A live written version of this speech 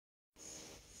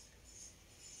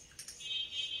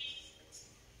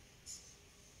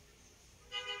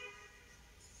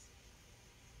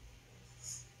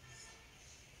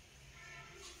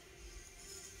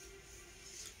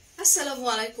Assalamu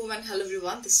alaikum and hello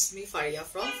everyone. This is me Faria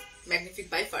from Magnific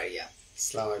by Faria.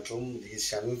 Assalamu alaikum. This is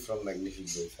Shami from Magnific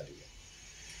by Faria.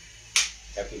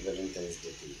 Happy Valentine's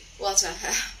Day to you. What a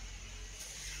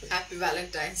happy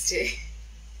Valentine's Day.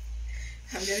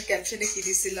 I'm going to caption a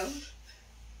kitty silam.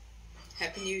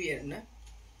 Happy New Year, na?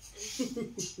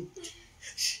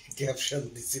 Caption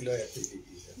this is happy New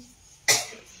Year.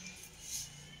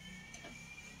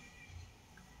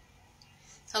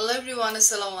 Hello everyone,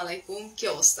 Assalamu alaikum. কি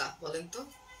অবস্থা বলেন তো?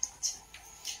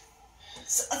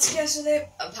 আজকে আসলে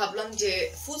ভাবলাম যে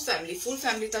full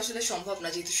family তো আসলে সম্ভব না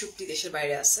যেহেতু শুক্তি দেশের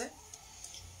বাইরে আছে।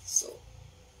 সো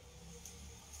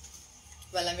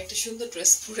আমি একটা সুন্দর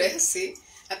ড্রেস পরে আছি।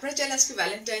 আপনারা চাইলে আজকে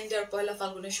ভ্যালেন্টাইন ডে আর পয়লা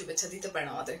ফাল্গুনের শুভেচ্ছা দিতে পারেন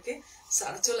আমাদেরকে।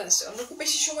 সারা চলে আসছে, আমরা খুব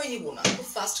বেশি সময় নিব না, খুব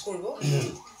ফাস্ট করব।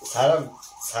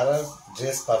 সারা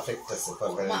ড্রেস পারফেক্ট আছে।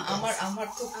 আমার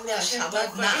তো পুরো সাদা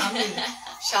না, আমি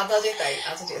সাদা যে তাই।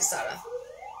 আচ্ছা ঠিক আছে সারা।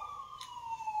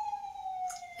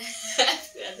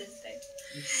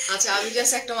 আচ্ছা আমি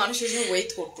জাস্ট একটা মানুষের জন্য ওয়েট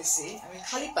করতেছি, আমি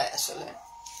খালি পাই আসলে।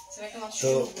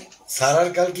 তো সারার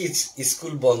কালকে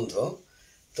স্কুল বন্ধ,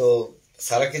 তো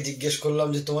সারাকে জিজ্ঞেস করলাম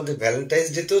যে তোমাদের ভ্যালেন্টাইন্স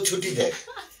ডে তেও ছুটি দেয়?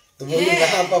 তো বললো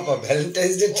না পাপা,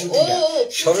 ভ্যালেন্টাইন্স ডে ছুটি না,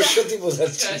 সরস্বতী পূজার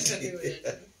ছুটি।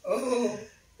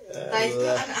 তাই তো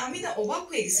আমি না অবাক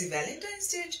হয়ে গেছি, ভ্যালেন্টাইন্স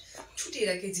ডে ছুটি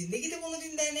রাখে জিন্দগিতে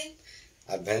কোনোদিন দেয় নাই।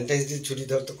 আর ভ্যালেন্টাইন্স ডে ছুটি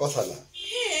দেওয়ার তো কথা না।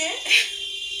 হ্যাঁ,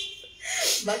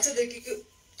 বাচ্চাদেরকে কি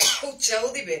উৎসাহ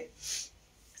দিবে?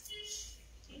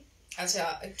 আচ্ছা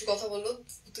একটু কথা বললো,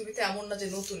 তুমি তো এমন না যে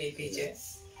নতুন এই পেজে।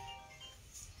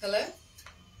 হ্যালো,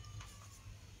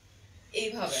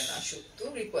 এইভাবে না, শুধু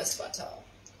রিকোয়েস্ট পাঠাও।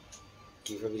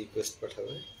 কিভাবে রিকোয়েস্ট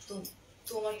পাঠাবে?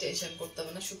 তোমার টেনশন করতে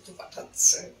হবে না, শুধু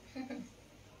পাঠাচ্ছে।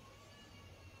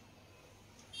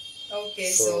 ওকে,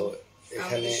 সো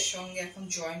আমাদের সঙ্গে এখন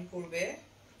জয়েন করবে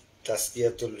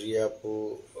তাসকিয়াতুল রিয়া আপু,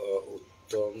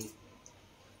 উত্তম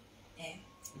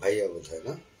ভাইয়া বোধহয়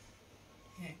না?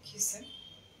 হ্যাঁ, কি স্যার?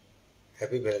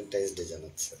 হ্যাপি ভ্যালেন্টাইন্স ডে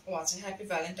জানাচ্ছে। ও আচ্ছা, হ্যাপি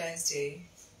ভ্যালেন্টাইন্স ডে।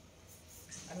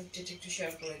 আমি একটু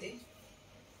শেয়ার করে দিই।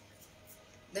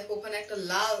 দেখো ওখানে একটা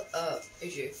লাল এই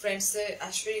যে ফ্রেন্ডস এ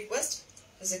আসবে রিকোয়েস্ট,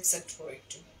 জাস্ট অ্যাকসেপ্ট করো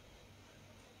একটু।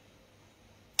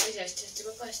 এই যে আসছে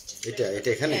বাবা, আসছে। এটা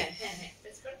এখানে? হ্যাঁ হ্যাঁ,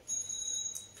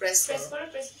 প্রেস করো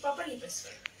প্রপারলি প্রেস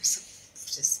করো।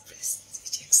 Just press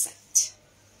accept.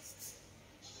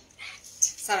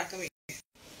 সারা কাম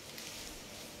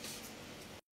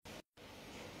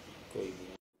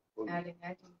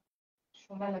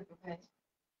সময় লাগবে ভাই।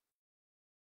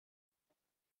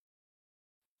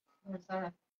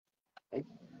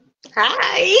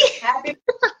 High, happy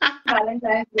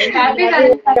Valentine's day. Happy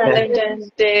Valentine's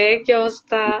day. কি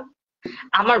অবস্থা?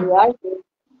 আমার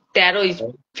 13ই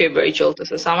ফেব্রুয়ারি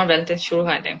চলতেছে, আমার ভ্যালেন্টাইন্স শুরু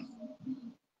হয় নাই।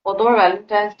 ও তোমার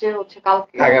ভ্যালেন্টাইন্স ডে হচ্ছে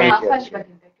কালকে? হাফ আসবে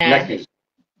নাকি?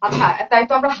 আচ্ছা তাই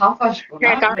তো আমরা হাফ আসবো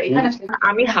না, কারণ এখানে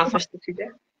আমি হাফ আসতেছি যে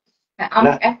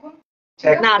এখন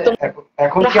না,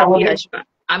 তোমরা হাফই আসবা।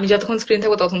 আমি যতক্ষণ স্ক্রিন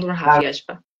থাকবো তখন তোমরা হাফই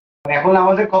আসবা। এখন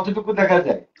আমাদের কতটুকু দেখা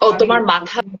যায়? ও তোমার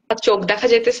মাথা চোখ দেখা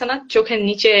যাইতেছে না, চোখের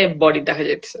নিচে বডি দেখা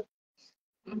যাইতেছে।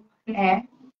 হ্যাঁ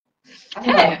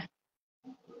হ্যাঁ,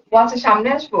 আচ্ছা সামনে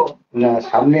আসবো না,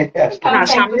 সামনে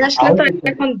আসলে তো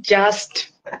এখন জাস্ট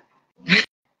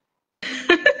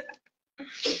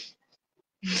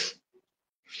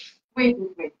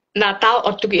না, তাও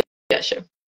অটুকি আসে।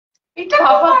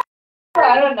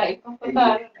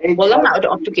 বললাম না, ওটা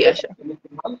অটুকি আসে।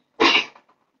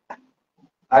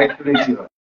 আরেকটু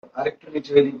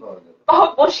নিচে হলেই পাওয়া যাবে।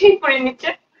 বসেই পড়ে নিচে।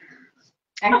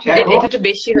 এটা একটু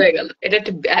বেশি হয়ে গেল, এটা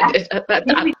একটু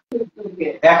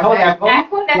এখন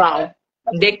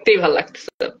দেখতেই ভালো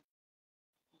লাগতেছে।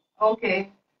 ওকে,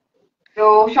 তো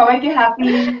সবাইকে হ্যাপি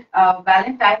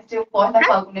ভ্যালেন্টাইন্স ডে, পয়লা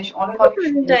ফাল্গুনের অনেক অনেক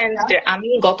শুভেচ্ছা। আমি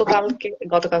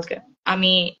গতকালকে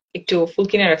আমি একটু ফুল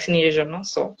কিনে রাখছি নিজের জন্য।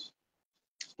 সো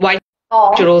হোয়াইট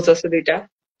রোজ আছে 2টা,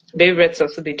 বেবি ব্রেথস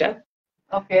আছে 2টা।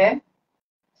 ওকে,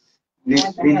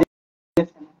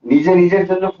 নিজের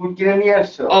জন্য ফুল কিনে নিয়ে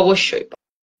আসছো? অবশ্যই,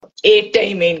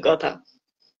 এটাই মেইন কথা।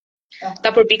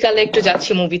 তারপর বিকালে একটু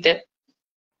যাচ্ছি মুভিতে।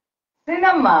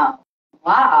 Cinema?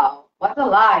 Wow, what a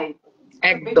life.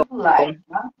 একদম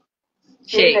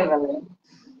সেই লেভেলে।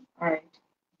 অলরাইট,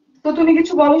 তো তুমি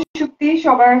কিছু বলো শুক্তি,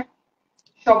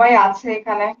 সবাই আছে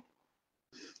এখানে।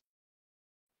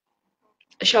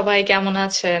 সবাই কেমন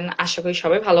আছেন? আশা করি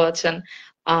সবাই ভালো আছেন।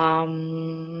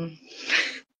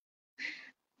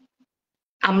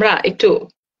 আমরা একটু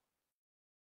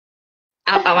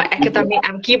একে তো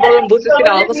আমি কি বললাম বুঝতেছি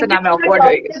না, অবস্থা আমি অকওয়ার্ড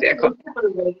হয়ে গেছি এখন।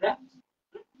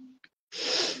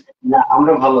 না,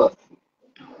 আমরা ভালো আছি।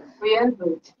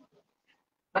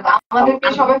 আমাদেরকে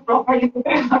সবাই প্রপারলি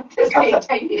করতে পারতেছে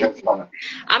এটাই।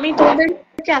 আমি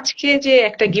তোমাদেরকে আজকে যে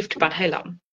একটা গিফট পাঠাইলাম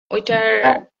ওইটার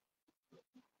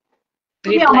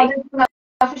তুমি রিপ্লাই আমাদের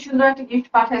কাছে সুন্দর একটা গিফট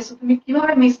পাঠাইছো, তুমি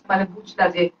কিভাবে মানে বুঝলা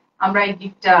যে আমরা এই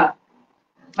গিফটটা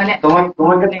মানে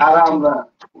তোমাকে ছাড়া আমরা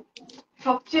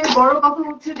সবচেয়ে বড় কথা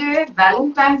হচ্ছে যে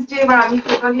ভ্যালেন্টাইন্স ডে এবার আমি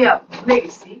টোটালি ভুলে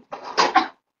গেছি।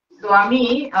 তো আমি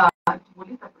একটু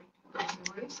বলি তারপরে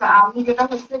আমি যেটা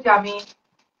হচ্ছে যে আমি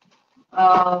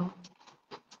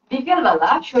বিকেলবেলা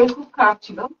শরীর খুব খারাপ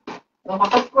ছিল, তো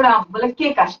হঠাৎ করে বলে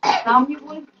কেক আসছে, আমি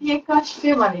বলি কেক আসছে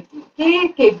মানে কি, কে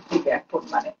কেক দিবে এখন,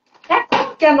 মানে এখন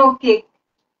কেন কেক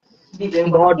দিবে,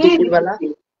 ভর দুপুরবেলা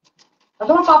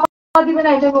তোমার পাপা দিবে না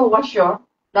এটা আমি over sure.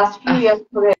 Last few years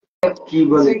ধরে কি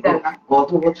বলে গত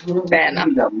বছর দেয় না।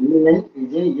 দিলাম মনে নেই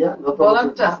এই যে গত বছর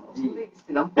ডলারটা ভুলে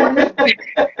গেছিলাম।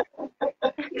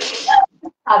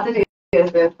 আচ্ছা ঠিক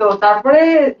আছে, তো তারপরে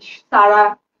তারা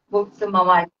বলছে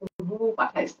মামা একটু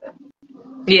পাঠাইছে।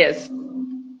 Yes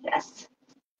Yes.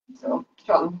 So,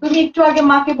 চলো তুমি একটু আগে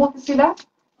মাকে বলতেছিলা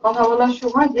কথা বলার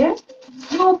সময় যে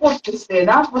স্নো পড়তেছে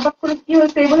না, হঠাৎ করে কি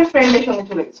হয়েছে এই বলে ফ্রেন্ডের সঙ্গে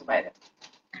চলে গেছে বাইরে।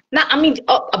 না আমি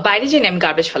বাইরে যাইনি, আমি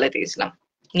গার্বেজ ফেলাইতে গেছিলাম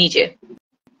নিজে।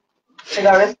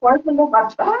 গার্বেজ পরে ফেলবো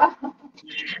বাচ্চা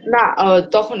না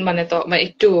তখন মানে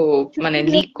একটু মানে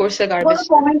লিক করছে গার্বেজ।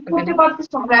 কমেন্ট করতে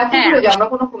পারতেছো, আমরা এত হ্যাঁ দূরে যাই, আমরা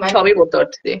কোনো কমেন্ট সবই বলতে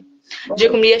পারছি।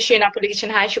 যেরকম রিয়া সেন আপু লিখেছেন,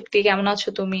 হাই শক্তি কেমন আছো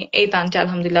তুমি? এই তানটা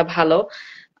আলহামদুলিল্লাহ ভালো।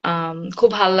 খুব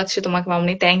ভালো লাগছে তোমাকে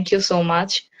মামনি, থ্যাংক ইউ সো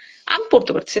মাচ। আমি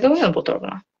পড়তে পারছি, তুমি কেন পড়তে পারবো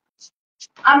না?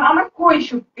 আমার কই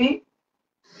শক্তি,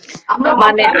 আমরা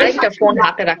মানে আরেকটা ফোন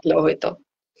হাতে রাখলেও হয়তো।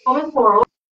 কমেন্ট করো।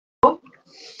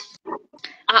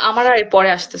 আমার আর পরে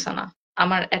আসতেছে না,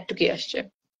 আমার এতটুকুই আসছে,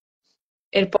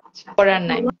 এরপরে আর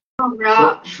নাই। আমরা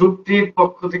শক্তির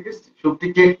পক্ষ থেকে শক্তি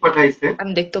কেক পাঠাইছে,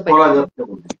 আমি দেখতেও পাই। পড়া যাচ্ছে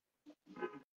না।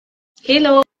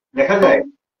 হ্যালো, দেখা যায়?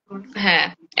 হ্যাঁ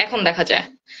এখন দেখা যায়।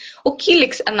 ও কি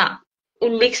লিখছে না, ও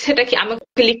লিখছেটা কি, আমি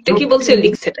ওকে লিখতে কি বলছি, ও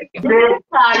লিখছেটা কি?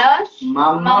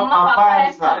 মাম্মা পাপা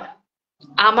and সারা।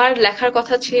 আমার লেখার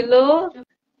কথা ছিল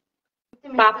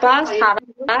পাপা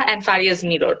সারা এন্ড ফারিয়াজ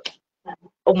মিরর।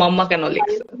 ও মাম্মা কেন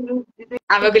লিখছে?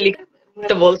 আমি ওকে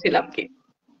লিখতে বলছিলাম কি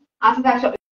আচ্ছা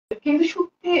কিন্তু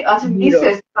শক্তি, আচ্ছা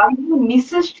মিসেস, আমি কিন্তু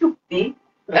মিসেস শক্তি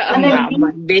মানে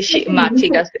বেশি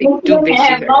ঠিক আছে, একটু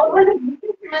বেশি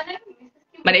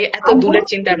মানে এত দূরের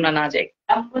চিন্তা আমরা না যাই।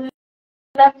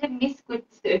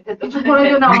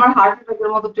 আমার হার্ট অ্যাটাকের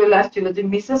মতো চলে আসছিল যে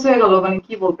মিসেস হয়ে গেল, মানে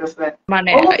কি বলতেছে, মানে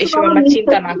এসব আমরা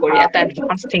চিন্তা না করি, এত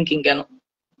অ্যাডভান্স থিঙ্কিং কেন?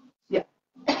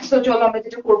 তো চলো আমরা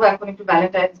যেটা করবো এখন একটু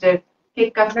ভ্যালেন্টাইন্স ডে কেক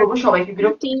কাট করবো, সবাইকে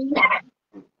বিরক্তি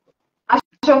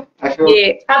আসো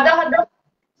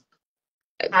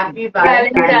হ্যাপি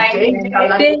ভ্যালেন্টাইন্স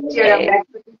ডে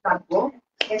থাকবো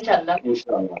ইনশাআল্লাহ।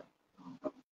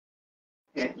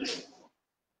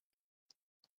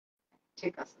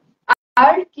 ঠিক আছে,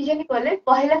 আর কি জানি বলে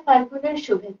পহেলা ফাল্গুনের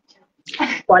শুভেচ্ছা।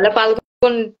 পয়লা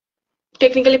ফাল্গুন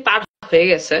টেকনিক্যালি পার হয়ে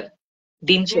গেছে,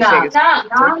 দিন শেষ হয়ে গেছে।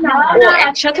 ও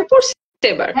একসাথে পড়ছে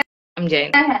এবার, আমি জানি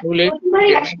না,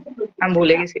 আমি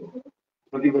ভুলে গেছি।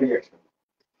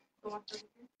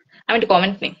 আমি একটু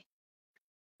কমেন্ট নেই।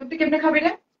 তুই কেমনে খাবি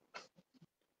রে?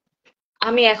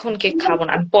 আমি এখন কেক খাবো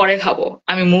না, আমি পরে খাবো,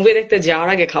 আমি মুভি দেখতে যাওয়ার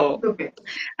আগে খাবো।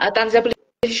 তানজিলা আপু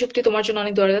শক্তি তোমার জন্য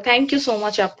অনেক দরকার, থ্যাংক ইউ সো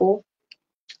মাচ আপু।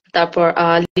 তারপর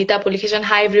লিতা আপু লিখেছেন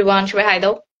হাই এভরিওয়ান, সবাই হাই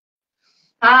দাও।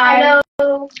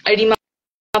 রিমা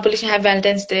আপু লিখেছেন happy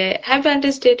Valentine's day, happy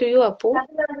Valentine's day to you আপু।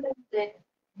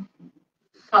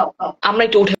 আমরা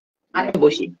একটু উঠে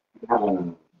বসি।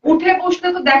 উঠে বসলে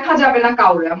তো দেখা যাবে না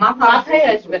কাউরে, মাথায়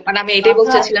আসবে। মানে আমি এটাই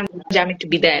বলতে চাচ্ছিলাম যে আমি একটু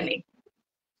বিদায় নেই।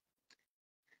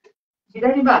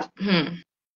 বিদায় নিবা?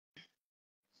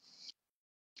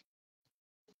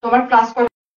 তোমার ক্লাস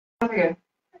কয়টা থেকে?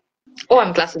 ও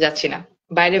আমি ক্লাসে যাচ্ছি না,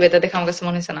 বাইরে বেতা দেখে আমার কাছে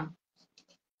মনে হচ্ছে না।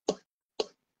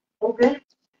 ওকে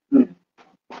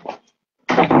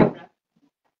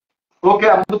ওকে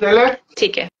আপু, তাহলে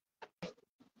ঠিক আছে।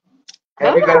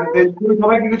 তুমি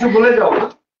সবাইকে কিছু বলে যাও।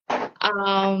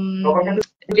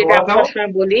 যেটা আমি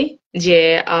সবসময় বলি যে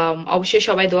অবশ্যই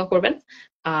সবাই দোয়া করবেন,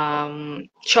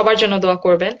 সবার জন্য দোয়া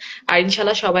করবেন, আর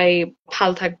ইনশাল্লাহ সবাই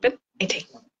ভালো থাকবেন, এটাই।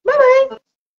 বাই বাই,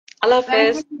 আল্লাহ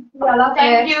হাফেজ।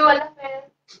 Thank you,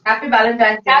 happy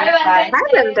Valentine's day.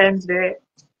 Happy Valentine's day.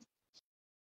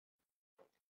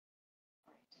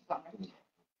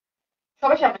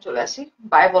 সবাই সামনে চলে আসি,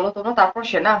 বাই বলো তোমরা, তারপর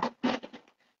সে না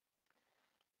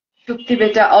শক্তি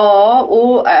বেটা ও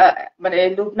মানে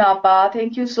লুবনা আপা,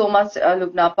 thank you so much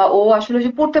Lubna আপা। ও আসলে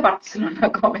যে পড়তে পারছিল না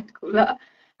কমেন্ট গুলা,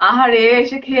 আহারে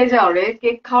এসে খেয়ে যাও রে,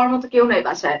 কেক খাওয়ার মতো কেউ নাই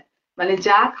বাসায়, মানে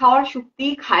যা খাওয়ার শক্তি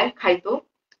খাইতো।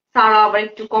 সারা আবার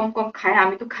একটু কম কম খায়,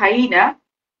 আমি তো খাই না।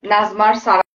 নাজমার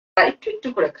সারা একটু একটু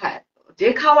করে খায়, যে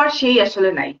খাওয়ার সেই আসলে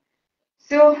নাই।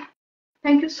 So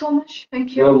thank you so much, thank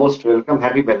you. You are most welcome.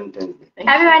 Happy Valentine's Day.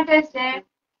 Happy Valentine's day.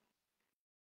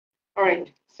 Alright,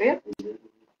 সে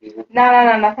না না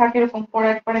না না থাক, এরকম পরে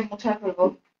একবারে মুছা ফেলবো।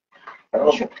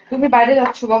 তুমি বাইরে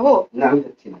যাচ্ছ বাবু? না আমি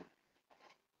যাচ্ছি না।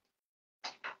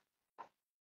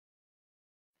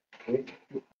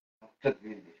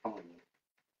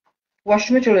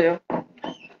 ওয়াশরুমে চলে যাও।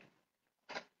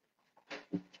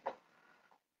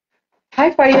 হাই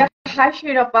ফারিয়া, হাই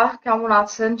শিরাপা, কেমন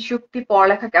আছেন? শুক্তি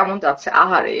পড়ালেখা কেমন যাচ্ছে?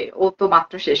 আহারে, ও তো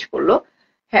মাত্র শেষ করলো।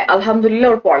 হ্যাঁ আলহামদুলিল্লাহ,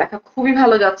 ওর পড়ালেখা খুবই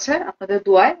ভালো যাচ্ছে আপনাদের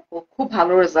দোয়ায়, ও খুব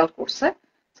ভালো রেজাল্ট করছে।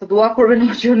 তো দোয়া করবেন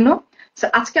ওর জন্য। So,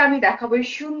 আজকে আমি দেখাবো এই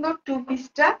সুন্দর টু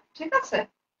পিসটা, ঠিক আছে?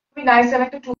 খুবই নাইস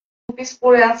একটা টু পিস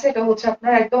পরে আছে, এটা হচ্ছে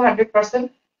আপনার একদম 100%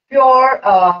 পিওর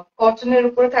কটনের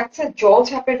উপরে থাকছে, জল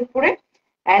ছাপের উপরে।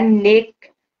 অ্যান্ড নেক,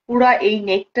 পুরা এই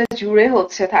নেকটা জুড়ে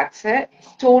হচ্ছে থাকছে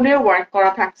স্টোনের ওয়ার্ক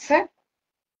করা থাকছে।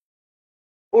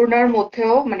 ওড়নার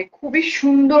মধ্যেও মানে খুবই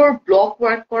সুন্দর ব্লক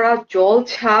ওয়ার্ক করা জল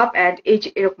ছাপ, এন্ড এই যে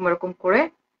এরকম এরকম করে,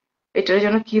 এটার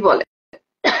জন্য কি বলে,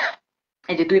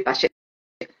 এই যে দুই পাশে।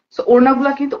 তো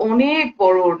ওড়নাগুলা কিন্তু অনেক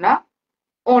বড় ওড়না,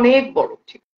 অনেক বড়,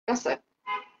 ঠিক আছে?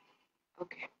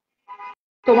 ওকে,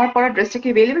 তোমার পরা ড্রেসটা কি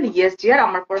অ্যাভেলেবল? ইয়েস ডিয়ার,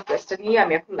 আমার পরা ড্রেসটা নিয়ে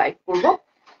আমি এখন লাইভ করবো।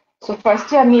 সো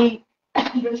ফার্স্টে আমি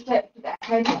ড্রেসটা একটু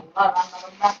দেখাই দিই।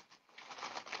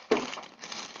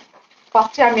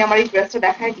 ফার্স্টে আমি আমার এই ড্রেসটা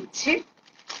দেখাই দিচ্ছি।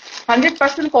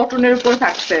 100% কটনের উপর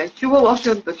থাকছে। শুভ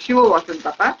বসন্ত, শুভ বসন্ত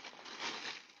আপা।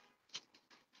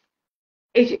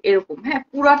 এই যে এরকম, হ্যাঁ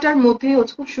পুরাটার মধ্যে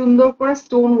হচ্ছে খুব সুন্দর করে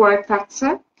স্টোন ওয়ার্ক থাকছে,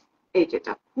 এই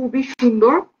যেটা খুবই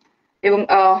সুন্দর। এবং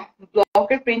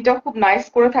ব্লকের প্রিন্টটাও খুব নাইস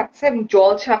করে থাকছে এবং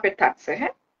জল ছাপের থাকছে।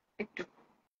 হ্যাঁ একটু,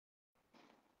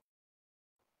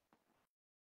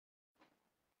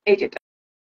 এই যেটা,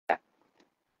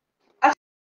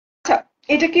 আচ্ছা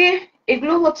এটাকে,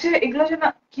 এগুলো হচ্ছে, এগুলো যেন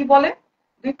কি বলে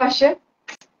দুই পাশে,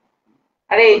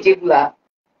 আরে এই যেগুলা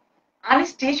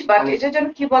আনস্টিচ, বাট এটা যেন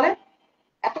কি বলে,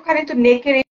 এতখানি তো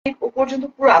নেকের ও পর্যন্ত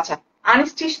পুরো। আচ্ছা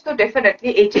আনস্টিচ তো ডেফিনেটলি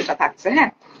এই যেটা থাকছে।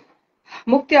 হ্যাঁ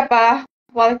মুক্তি আপা,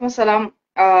 ওয়ালাইকুম আসসালাম।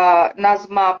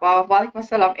 নাজমা আপা, ওয়ালাইকুম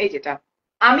আসসালাম। এই যেটা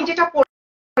আমি যেটা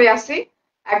পরে আছি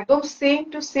একদম সেম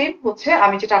টু সেম হচ্ছে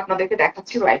আমি যেটা আপনাদেরকে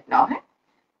দেখাচ্ছি রাইট নাও। হ্যাঁ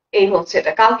এই হচ্ছে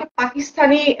এটা। কালকে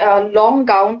পাকিস্তানি লং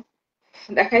গাউন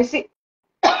দেখাইছি,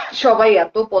 সবাই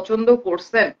এত পছন্দ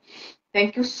করছেন,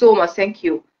 thank you so much, thank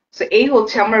you. So এই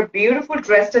হচ্ছে আমার বিউটিফুল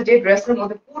ড্রেসটা, যে ড্রেসের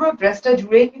মধ্যে পুরো ড্রেসটা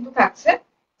জুড়েই কিন্তু থাকছে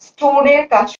স্টোনের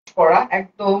কাজ করা,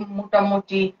 একদম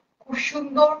মোটামুটি খুব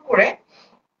সুন্দর করে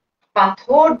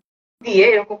পাথর দিয়ে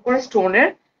এরকম করে স্টোনের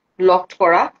লকড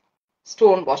করা,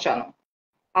 স্টোন বসানো,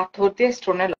 পাথর দিয়ে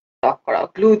স্টোনের লক করা,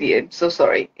 গ্লু দিয়ে, সো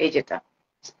সরি। এই যেটা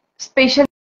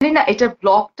স্পেশালি না, এটার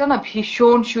ব্লকটা না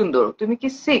ভীষণ সুন্দর। তুমি কি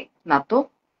সিক না তো?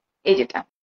 এই যেটা,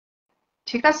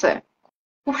 ঠিক আছে?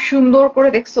 খুব সুন্দর করে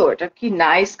দেখছো, এটা কি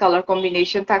নাইস কালার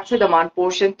কম্বিনেশন থাকছে দামান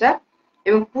পোর্শনটা।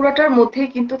 এবং পুরাটার মধ্যেই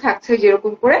কিন্তু থাকছে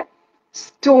যেরকম করে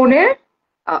স্টোনের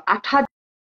আঠা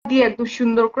দিয়ে একদম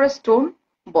সুন্দর করে স্টোন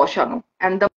বসানো।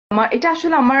 এন্ড এটা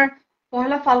আসলে আমার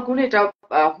পয়লা ফাল্গুনে এটা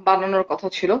বানানোর কথা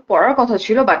ছিল, পড়ার কথা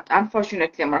ছিল, বাট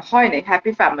আনফরচুনেটলি আমার হয়নি।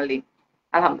 হ্যাপি ফ্যামিলি,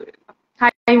 আলহামদুলিল্লাহ।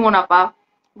 হাই মোনাপা,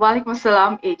 ওয়ালাইকুম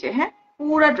আসসালাম। এই যে হ্যাঁ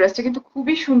পুরা ড্রেসটা কিন্তু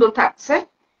খুবই সুন্দর থাকছে,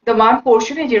 দামান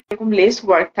পোর্শনে যেরকম লেস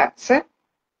ওয়ার্ক থাকছে।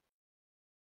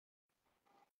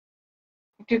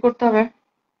 কি করতে হবে,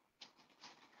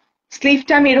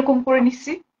 স্লিভটা আমি এরকম করে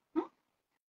নিচ্ছি।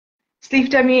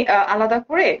 স্লিভটা আমি আলাদা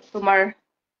করে তোমার,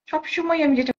 সবসময়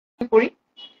আমি যেটা করি,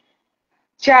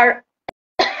 চার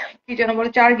কি যেন বলে,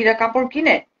 চার গিরা কাপড়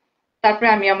কিনে তারপরে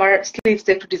আমি আমার স্লিভস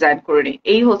একটু ডিজাইন করে নিই।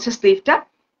 এই হচ্ছে স্লিভটা,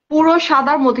 পুরো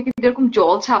সাদার মধ্যে কিন্তু এরকম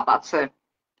জল ছাপ আছে।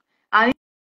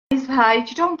 আনিস ভাই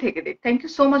চিটং থেকে দেখ, থ্যাংক ইউ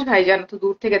সো মাচ ভাইজান এত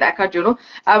দূর থেকে দেখার জন্য।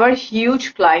 আবার হিউজ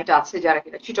ক্লায়েন্ট আছে যারা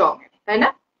কিনা চিটং এর, তাই না?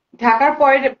 ঢাকার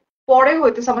পরে পরে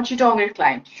হইতেছে আমার চিটং এর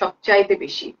ক্লায়েন্ট সবচাইতে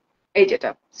বেশি। এই যেটা,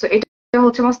 সো এটা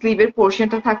হচ্ছে আমার স্লিভের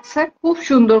পোর্শনটা থাকছে খুব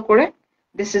সুন্দর করে।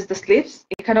 দিস ইজ দ্য স্লিভস,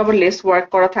 এখানে আবার লেস ওয়ার্ক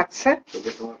করা থাকছে।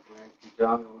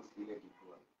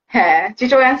 হ্যাঁ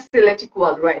চিটং সিলেট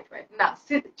ইকুয়াল, রাইট রাইট। না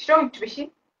চিটং একটু বেশি,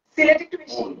 সিলেট একটু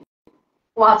বেশি।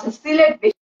 ও আচ্ছা সিলেট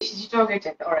বেশি, চিটং এর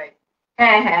চাইতে, অলরাইট।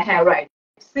 হ্যাঁ হ্যাঁ হ্যাঁ রাইট,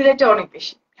 সিলেটে অনেক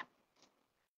বেশি।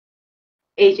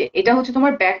 এই যে এটা হচ্ছে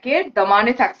তোমার ব্যাকের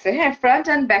দামানে থাকছে, হ্যাঁ ফ্রন্ট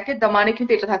এন্ড ব্যাকের দামানে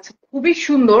কিন্তু এটা থাকছে খুবই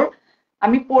সুন্দর।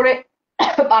 আমি পরে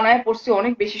বানায় পড়ছি,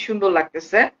 অনেক বেশি সুন্দর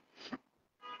লাগতেছে।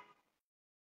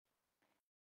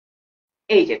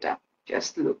 এই যেটা,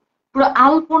 জাস্ট লুক, পুরো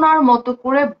আলপনার মতো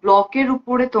করে ব্লকের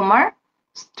উপরে তোমার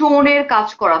স্টোনের কাজ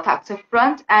করা থাকছে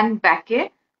ফ্রন্ট এন্ড ব্যাকে,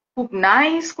 খুব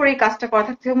নাইস করে এই কাজটা করা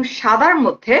থাকছে। এবং সাদার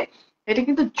মধ্যে এটা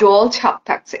কিন্তু জল ছাপ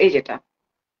থাকছে, এই যেটা,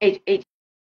 এই এই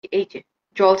এই যে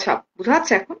জল ছাপ বোঝা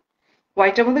যাচ্ছে এখন?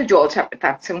 হোয়াইটের মধ্যে জল ছাপে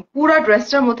থাকছে এবং পুরো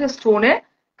ড্রেসটার মধ্যে স্টোনের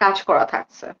কাজ করা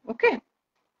থাকছে। ওকে,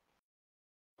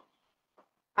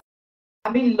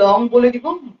 আমি লং বলে দিব,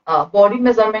 বডি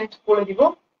মেজারমেন্ট বলে দিব।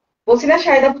 বলছি না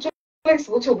শাহিদা আপু চলে গেছে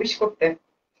বলছে উইশ করতে,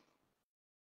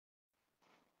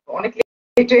 অনেক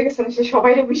লেট হয়ে গেছে, সে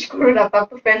সবাই উইশ করবে না, তার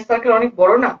তো ফ্রেন্ড সার্কেল অনেক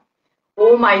বড় না। ও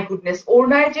মাই গুডনেস,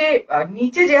 ওড়নার যে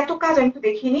নিচে যে এত কাজ আমি তো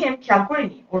দেখিনি, আমি খেয়াল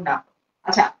করিনি ওড়না।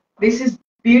 আচ্ছা, দিস ইজ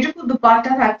বিউটিফুল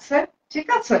দুপাট্টা থাকছে, ঠিক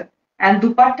আছে? এন্ড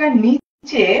দুপাট্টার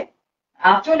নিচে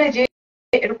আঁচলে যে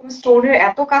এরকম স্টোনের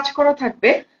এত কাজ করা থাকবে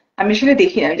আমি আসলে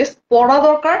দেখিনি, আমি জাস্ট পড়া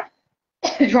দরকার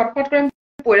ঝটপট করে আমি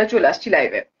পড়ে চলে আসছি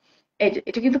লাইভে। এই যে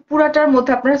এটা কিন্তু পুরাটার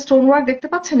মধ্যে আপনারা স্টোন ওয়ার্ক দেখতে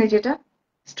পাচ্ছেন, এই যেটা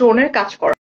স্টোনের কাজ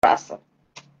করা আছে,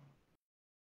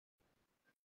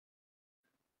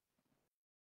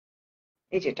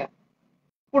 এই যেটা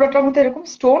পুরোটার মধ্যে এরকম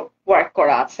স্টোন ওয়ার্ক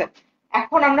করা আছে।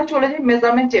 এখন আমরা চলে যাই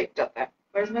মেজারমেন্ট টেপটাতে।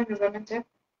 মেজারমেন্ট টেপ,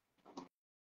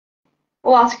 ও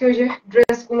আজকে ওই যে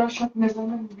ড্রেস গুলোর সব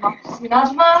মেজারমেন্ট মাপছি।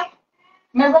 নাজমা,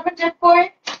 মেজারমেন্ট টেপ কই?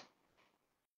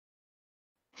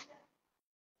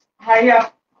 হারিয়া,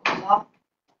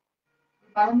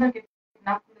 বারান্দাকে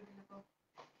না খুলে দিলে তো,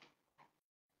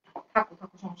 থাকো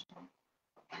থাকো, সমস্যা নেই।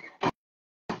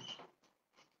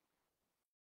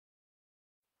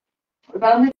 ওই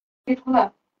বারান্দা গেট খোলা?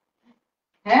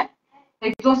 হ্যাঁ,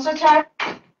 এক্সস্টটা ছাড়।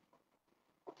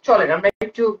 চলেন আমরা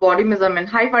একটু বডি মেজারমেন্ট।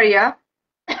 হাই ফারিয়া,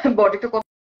 বডিতে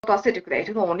কত আছে এটা করে,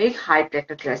 এটা তো অনেক হাইট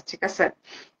একটা ড্রেস, ঠিক আছে?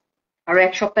 আরো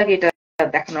এক সপ্তাহ আগে এটা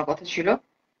দেখানোর কথা ছিল,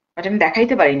 বাট আমি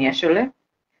দেখাইতে পারিনি আসলে।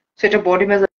 সেটা বডি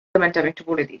মেজারমেন্ট আমি একটু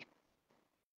বলে দিই।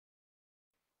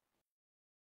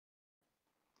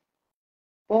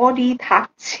 বডি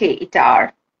থাকছে এটার,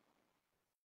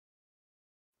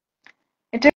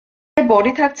 এটা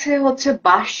বডি থাকছে হচ্ছে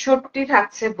 62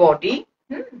 থাকছে বডি।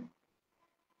 হুম,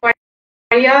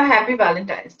 হ্যাপি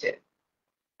ভ্যালেন্টাইন্স ডে।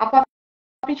 আপা,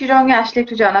 আপনি চিটাগং এ আসলে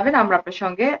একটু জানাবেন, আমরা আপনার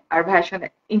সঙ্গে আর ভাইয়ের সঙ্গে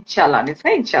ইনশাল্লাহ আনিস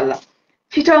ভাই ইনশাল্লাহ।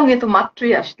 চিটাগং এ তো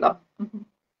মাত্রই আসলাম,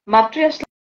 মাত্রই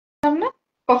আসলাম না,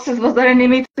 কক্সেস বাজারে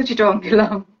নেমেই তো চিটাগং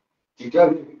গেলাম।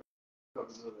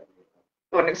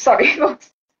 অনেক সরি,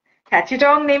 হ্যাঁ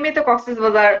চিটাগং নেমে তো কক্সেস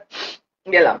বাজার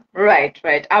গেলাম। রাইট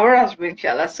রাইট, আবার আসবো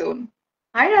ইনশাল্লাহ সুন।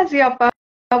 হাই রাজি আপা,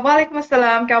 ওয়ালাইকুম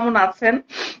আসসালাম, কেমন আছেন?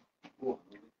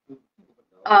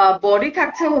 বডি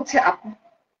থাকছে হচ্ছে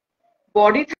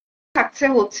বডি থাকছে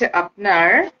হচ্ছে আপনার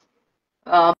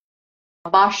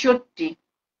 62,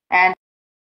 এন্ড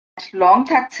লং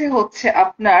থাকছে হচ্ছে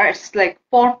আপনার লাইক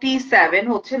 47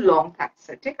 হচ্ছে লং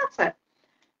থাকছে, ঠিক আছে?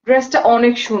 ড্রেসটা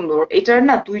অনেক সুন্দর, এটার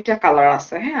না দুইটা কালার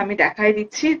আছে, হ্যাঁ আমি দেখাই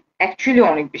দিচ্ছি। অ্যাকচুয়ালি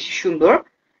অনেক বেশি সুন্দর।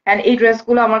 এন্ড এই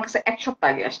ড্রেসগুলো আমার কাছে এক সপ্তাহ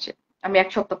আগে আসছে, আমি এক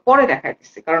সপ্তাহ পরে দেখাই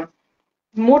দিচ্ছি, কারণ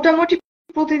মোটামুটি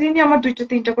প্রতিদিনই আমার দুইটা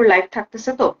তিনটা করে লাইভ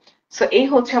থাকতেছে তো। সো এই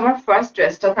হচ্ছে আমার ফার্স্ট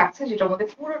ড্রেসটা থাকছে, যেটার মধ্যে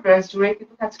পুরো ড্রেস জুড়ে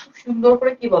কিন্তু থাকছে খুব সুন্দর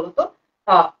করে কি বলতো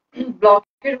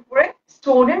ব্লকের উপরে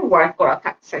স্টোনের ওয়ার্ক করা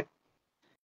থাকছে।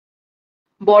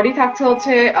 বডি থাকছে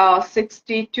হচ্ছে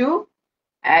 62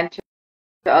 অ্যান্ড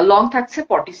লং থাকছে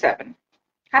 47।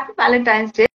 Happy Valentine's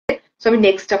day. সো আমি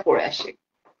নেক্সটটা পরে আসি।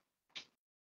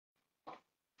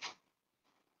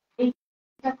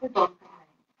 এইটাতে দরকার নাই।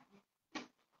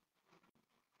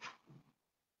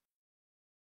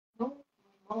 No,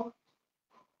 no,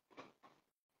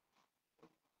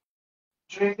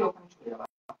 ড্রেসে ওখানে চলে যাবা,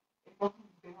 এই প্রথম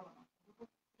বের হলো না।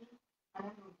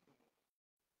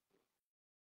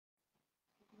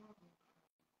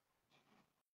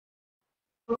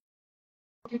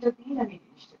 প্রতিটা দিন আমি এই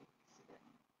জিনিসটা দেখতেছি,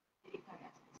 এখানে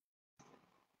আসতেছি,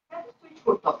 সুইচ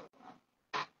করতে হবে না,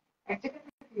 এক জায়গায়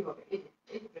থাকলেই হবে। এই যে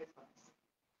ড্রেস বানাইছি,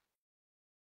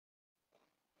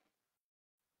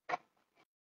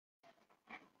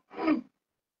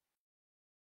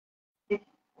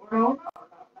 দেখি ওরাও না,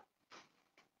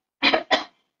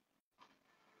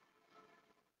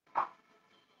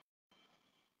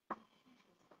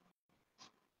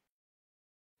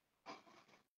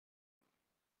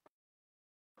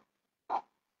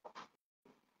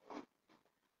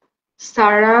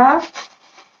 সারা,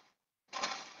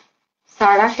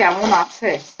 সারা কেমন আছে?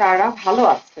 সারা ভালো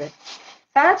আছে।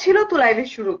 সারা ছিল তো লাইভের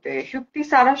শুরুতে, সুপ্তি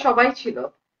সারা সবাই ছিল।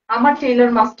 আমার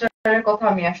টেইলর মাস্টারের কথা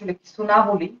আমি আসলে কিছু না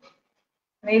বলি,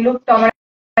 মানে এই লোকটা আমার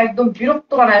একদম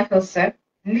বিরক্ত বানায় ফেলছে,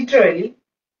 লিটারেলি।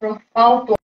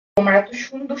 ফালতু, আমার এত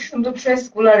সুন্দর সুন্দর ড্রেস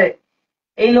গুলারে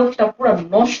এই লোকটা পুরো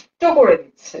নষ্ট করে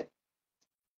দিচ্ছে।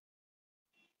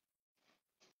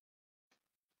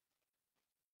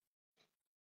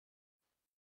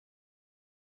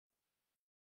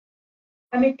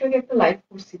 আমি একটু আগে একটা লাইভ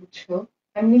করছি বুঝছো,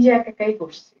 আমি নিজে একাই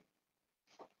করছি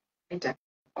এটা।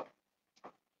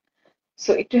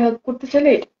 সো একটু হেল্প করতে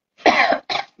চাইলে,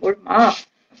 ওর মা,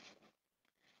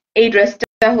 এই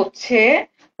ড্রেসটা হচ্ছে,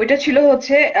 ওইটা ছিল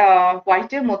হচ্ছে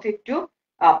হোয়াইটের মধ্যে একটু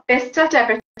পেস্টা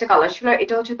টাইপের একটা কালার ছিল।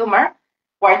 এটা হচ্ছে তোমার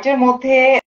হোয়াইটের মধ্যে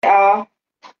আহ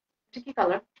এটা কি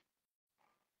কালার,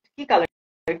 কি কালার,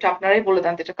 একটু আপনারাই বলে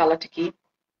দেন তো এটা কালারটা কি।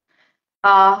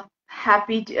 আহ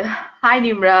হ্যাপি, হাই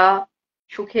নিমরা,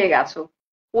 শুকিয়ে গেছো?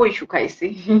 ওই শুকাইছি।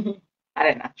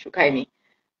 আরে না, শুকাইনি।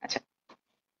 আচ্ছা,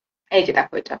 এই যে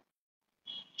দেখো এটা,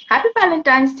 হ্যাপি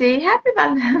ভ্যালেন্টাইন্স ডে, হ্যাপি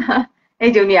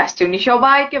এই যে উনি আসছে, উনি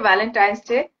সবাইকে ভ্যালেন্টাইন্স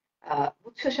ডে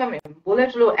বুঝছো স্বামী বলে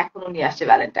টলো এখনো নিয়ে আসছে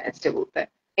ভ্যালেন্টাইন্স ডে বলতে।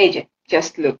 এই যে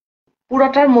জাস্ট লুক,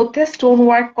 পুরাটার মধ্যে স্টোন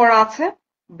ওয়ার্ক করা আছে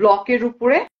ব্লকের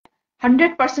উপরে।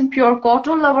 100% পিওর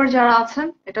কটন লাভার যারা আছেন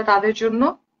এটা তাদের জন্য।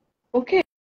 ওকে,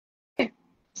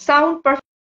 সাউন্ড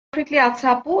পারফেক্টলি আছে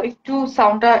আপু, একটু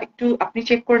সাউন্ডটা একটু আপনি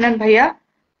চেক করে নেন ভাইয়া,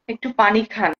 একটু পানি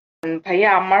খান ভাইয়া।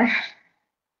 আমার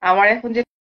আমার এখন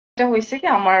যেটা হয়েছে কি,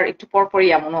 আমার একটু পরপরই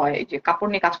এমন হয় এই যে কাপড়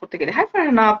নিয়ে কাজ করতে গেলে। হাই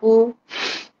ফারহানা আপু।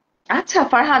 আচ্ছা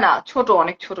ফারহানা ছোট,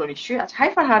 অনেক ছোট নিশ্চয়ই। আচ্ছা হাই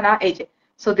ফারহানা। এই যে,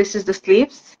 so this is the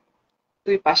sleeves,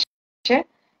 দুই পাশে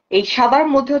এই সাদার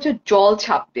মধ্যে হচ্ছে জল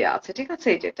ছাপ দেওয়া আছে, ঠিক আছে?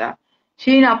 এই যেটা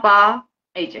শিরিন আপা,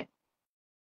 এই যে,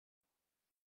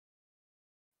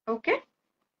 ওকে।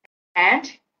 অ্যান্ড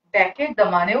ব্যাকের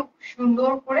দামানেও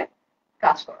সুন্দর করে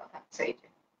কাজ করা থাকছে। এই যে,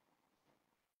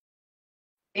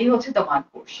 এই হচ্ছে দামান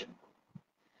পোর্শন।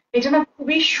 এটা না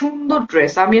খুবই সুন্দর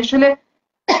ড্রেস। আমি আসলে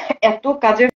এত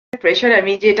কাজের প্রেশার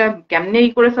আমি যে এটা কেমনে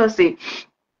করে ফেলছি।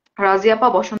 রাজিয়াপা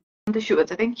বসন্তের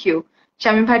শুভেচ্ছা, থ্যাংক ইউ।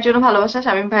 শামীম ভাইয়ের জন্য ভালোবাসা,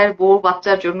 শামীম ভাইয়ের বউ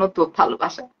বাচ্চার জন্য তো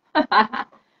ভালোবাসা।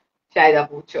 চাহিদা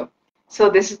বুঝছো। So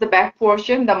this is the back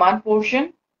portion, the মান পোর্শন।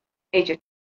 এই যে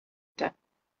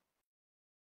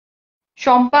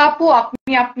শম্পা আপু,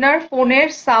 আপনি আপনার ফোনের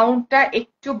সাউন্ডটা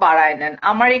একটু বাড়ায় নেন,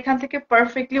 আমার এখান থেকে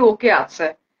পারফেক্টলি ওকে আছে।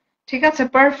 ঠিক আছে,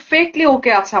 পারফেক্টলি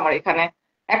ওকে আছে আমার এখানে।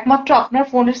 একমাত্র আপনার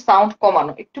ফোনের সাউন্ড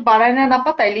কমানো, একটু বাড়ায় নেন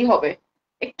আপা, তাইলেই হবে।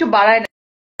 একটু বাড়ায়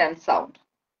নেন সাউন্ড।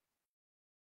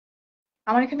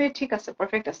 আমার এখানে ঠিক আছে,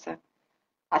 পারফেক্ট আছে।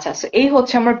 আচ্ছা, so এই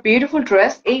হচ্ছে আমার বিউটিফুল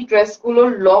ড্রেস। এই ড্রেস গুলোর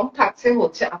লং থাকছে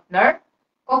হচ্ছে আপনার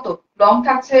কত, লং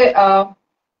থাকছে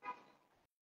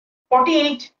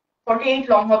 48, 48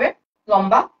 লং হবে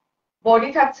লম্বা। বডি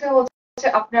থাকছে হচ্ছে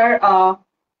আপনার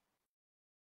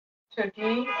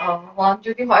 31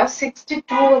 যদি হয়,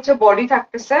 62 হচ্ছে বডি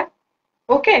থাকতেছে।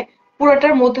 ওকে,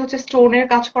 পুরোটার মধ্যে হচ্ছে স্টোনের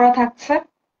কাজ করা থাকছে।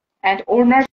 এন্ড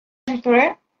ওড়নার ভিতরে,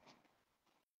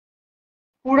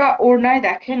 পুরা ওড়নায়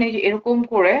দেখেন এই যে এরকম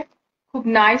করে খুব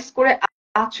নাইস করে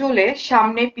আঁচলে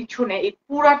সামনে পিছনে এই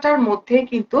পুরাটার মধ্যে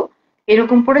কিন্তু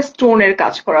এরকম করে স্টোনের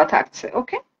কাজ করা থাকছে।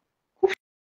 ওকে, খুব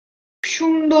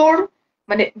সুন্দর,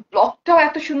 মানে ব্লকটাও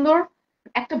এত সুন্দর।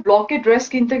 একটা ব্লকের ড্রেস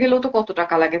কিনতে গেলেও তো কত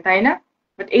টাকা লাগে তাই না?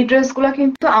 বাট এই ড্রেসগুলো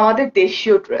কিন্তু আমাদের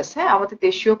দেশীয় ড্রেস, হ্যাঁ আমাদের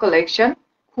দেশীয় কালেকশন,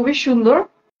 খুবই সুন্দর।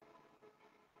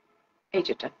 এই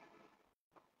যেটা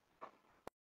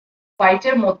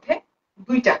হোয়াইটের মধ্যে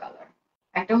দুইটা কালার,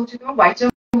 একটা হচ্ছে তোমার হোয়াইটের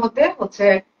মধ্যে হচ্ছে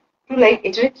একটু লাইক,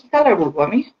 এটা কি কালার বলবো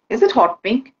আমি, is it hot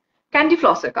pink, candy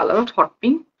ফ্লসের colour, hot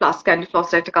pink plus candy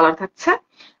ফ্লসের একটা কালার থাকছে।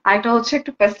 আর একটা হচ্ছে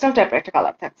একটু পেস্টাল টাইপের একটা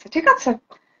কালার থাকছে, ঠিক আছে?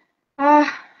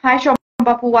 হাই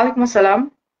বাপু, ওয়ালাইকুম আসসালাম।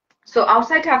 সো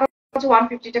আউটসাইড ঢাকা হচ্ছে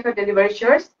 150 টাকা ডেলিভারি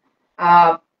চার্জ,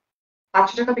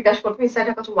 500 টাকা বিকাশ করবে। এই সাইড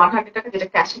ঢাকা হচ্ছে 100 টাকা, যেটা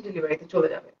ক্যাশ ডেলিভারিতে চলে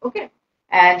যাবে। ওকে,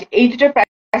 এন্ড এই দুটোর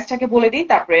প্রাইসটাকে বলে দিই,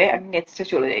 তারপরে আমি নেক্সটে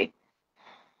চলে যাই।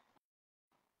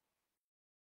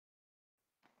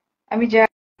 আমি যা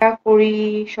করি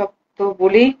সব তো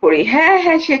বলেই করি, হ্যাঁ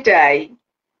হ্যাঁ সেটাই।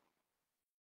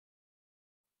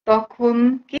 তখন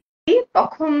কি,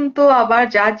 তখন তো আবার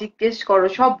যা জিজ্ঞেস করো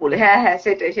সব বলে, হ্যাঁ হ্যাঁ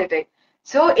সেটাই সেটাই।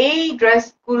 সো এই ড্রেস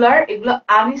গুলার এগুলো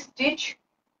আনস্টিচ,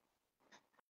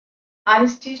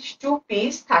 আনস্টিচ টু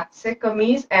পিস থাকছে,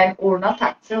 কামিজ এন্ড ওড়না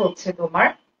থাকছে হচ্ছে তোমার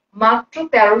মাত্র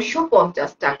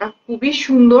 1350 টাকা। খুবই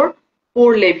সুন্দর,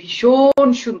 পরলে ভীষণ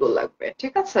সুন্দর লাগবে,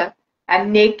 ঠিক আছে? আর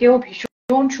নেকেও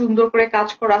ভীষণ সুন্দর করে কাজ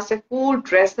করা আছে ফুল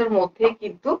ড্রেসের মধ্যে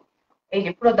কিন্তু। এই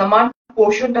যে পুরো দামান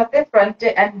পোর্শনটাতে ফ্রন্টে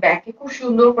এন্ড ব্যাকে খুব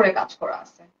সুন্দর করে কাজ করা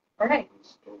আছে, রাইট?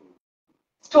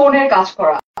 স্টোনের কাজ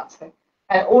করা আছে।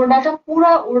 আর ওড়নাটা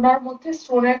পুরা ওড়নার মধ্যে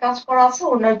স্টোনের কাজ করা আছে,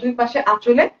 ওড়নার দুই পাশে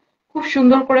আঁচলে খুব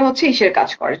সুন্দর করে হচ্ছে ইসের কাজ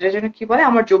করে, যেটার জন্য কি বলে,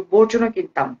 আমার বোর জন্য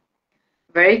কিনতাম।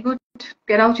 ভেরি গুড,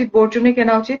 কেনা উচিত, বোর জন্য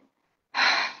কেনা উচিত।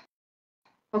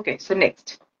 ওকে, সো নেক্সট,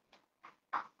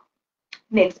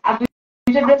 নেক্সট আর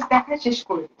দুইটা ড্রেস দেখা শেষ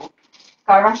করে দেবো,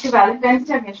 কারণ আজকে ভ্যালেন্টাইন্স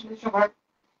ডে, আমি আসলে সবার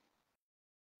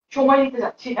সময় নিতে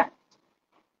যাচ্ছি না।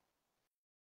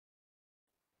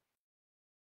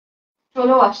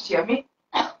 চলেও আসছি আমি।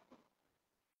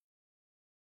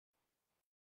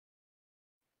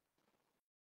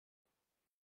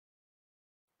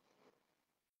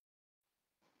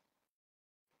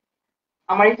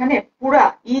 আমার এখানে পুরা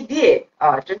ই দিয়ে,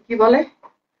 এটা কি বলে,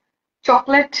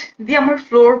 চকলেট দিয়ে আমার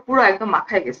ফ্লোর পুরো একদম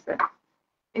মাখায় গেছে।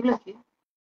 এগুলো কি?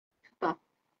 সুতা।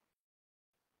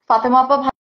 ফাতেমা আপা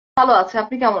ভালো আছে,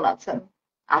 আপনি কেমন আছেন?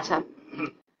 আচ্ছা,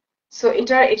 সো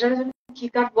এটার জন্য কি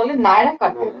কাট বলে? নায়রা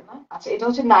কাট বলে না? আচ্ছা, এটা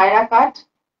হচ্ছে নায়রা কাট।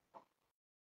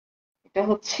 এটা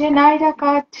হচ্ছে নায়রা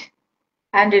কাট।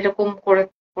 অ্যান্ড এরকম করে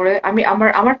করে আমি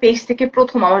আমার পেজ থেকে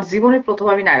প্রথম, আমার জীবনে প্রথম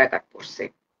আমি নায়রা কাট করছি।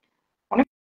 অনেক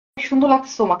সুন্দর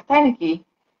লাগছে তোমাকে, তাই নাকি?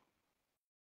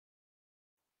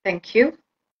 Thank you.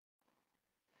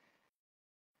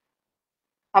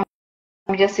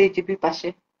 আমি জাস্ট এই জিবির পাশে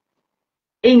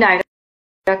এই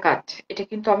নায়রা কাট, এটা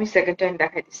কিন্তু আমি সেকেন্ড টাইম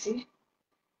দেখাই দিছি।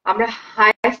 আমরা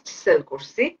হাইয়েস্ট সেল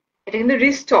করছি। এটা কিন্তু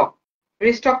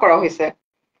রিস্টক করা হয়েছে।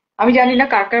 আমি জানি না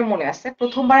কার কার মনে আছে,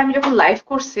 প্রথমবার আমি যখন লাইভ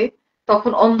করছি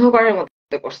তখন অন্ধকারের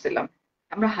মধ্যে করছিলাম।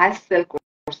 আমরা হাইয়েস্ট সেল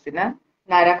করছি না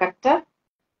নায়রা কাটটা?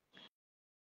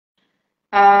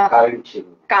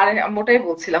 কারেন্ট মোটাই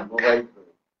বলছিলাম,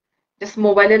 জাস্ট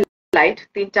মোবাইলের লাইট,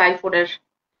 3টা আইফোনের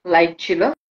লাইট ছিল,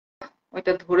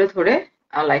 ওইটা ধরে ধরে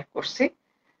লাইভ করছি।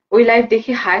 ওই লাইভ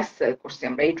দেখে হাইয়েস্ট সেল করছি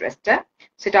আমরা এই ড্রেসটা।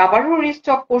 সেটা আবারও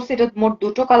রিস্টক করছি। এটা মোট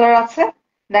 2টো কালার আছে,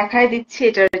 দেখাই দিচ্ছি।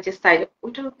 এটার যে সাইড,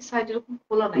 ওইটার সাইড এরকম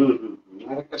খোলা নাই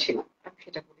ছিল, আমি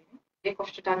সেটা করিনি। এই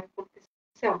কষ্টটা আমি করতেছি,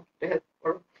 আমাকে একটু হেল্প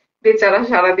করো। বেচারা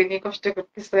সারাদিনই কষ্ট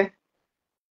করতেছে।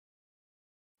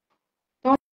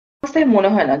 তোমার কাছে মনে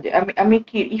হয় না যে আমি আমি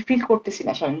কি ফিল করতেছি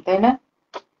না স্বামী, তাই না?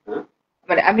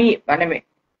 মানে আমি মানে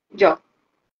য-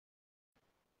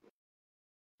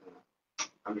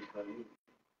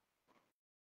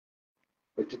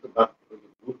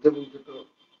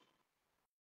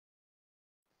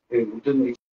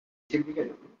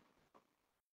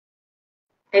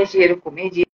 এই যে এরকম, এই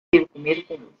যে এরকম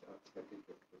এরকম।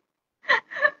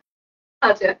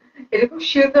 আচ্ছা, এরকম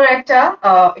সুন্দর একটা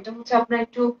এটা হচ্ছে আপনার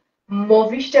একটু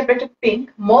মভিশ টাইপের একটা পিঙ্ক,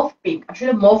 মভ পিঙ্ক,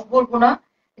 আসলে মভ বলবো না,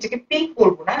 এটাকে পিঙ্ক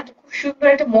বলবো না, এটা খুব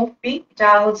সুন্দর একটা মভ পিঙ্ক। এটা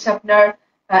হচ্ছে আপনার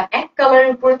এক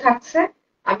কালারের উপরে থাকছে।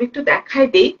 আমি একটু দেখাই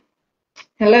দিই।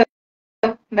 হ্যালো,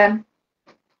 দেন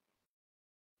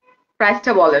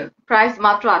প্রাইসটা বলেন। প্রাইস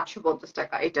মাত্র 850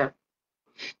 টাকা এটার।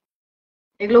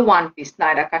 এগুলো ওয়ান পিস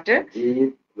নায়রা কাটের।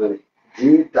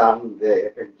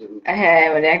 হ্যাঁ,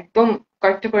 মানে একদম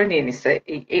কয়েকটা করে নিয়ে নিছে।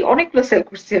 এই অনেকগুলো সেল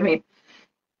করছি আমি।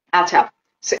 আচ্ছা,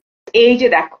 so এই যে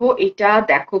দেখো, এটা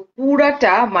দেখো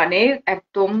পুরাটা মানে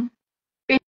একদম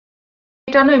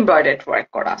পেটানো এমব্রয়ডারি ওয়ার্ক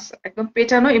করা আছে, একদম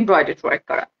পেটানো এমব্রয়ডারি ওয়ার্ক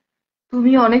করা।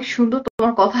 তুমি অনেক সুন্দর,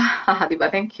 তোমার কথা দিবা,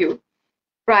 থ্যাংক ইউ।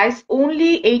 প্রাইস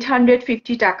অনলি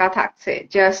 850 টাকা থাকছে।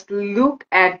 Just look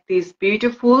at this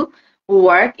beautiful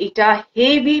work. এটা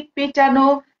হেভি পেটানো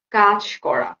কাজ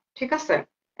করা, ঠিক আছে?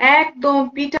 একদম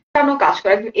পিটানো কাজ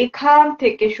করা, একদম এখান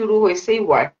থেকে শুরু হয়েছে এই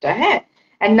ওয়ার্কটা। হ্যাঁ,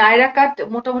 আর নায়রা কাট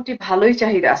মোটামুটি ভালোই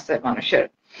চাহিদা আছে মানুষের,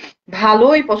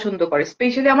 ভালোই পছন্দ করে।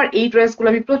 স্পেশালি আমার এই ড্রেসগুলো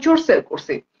আমি প্রচুর সেল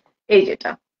করছি। এই যেটা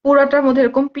পুরাটার মধ্যে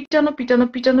এরকম পিটানো পিটানো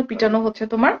পিটানো পিটানো হচ্ছে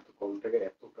তোমার।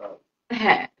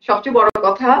 হ্যাঁ, সবচেয়ে বড়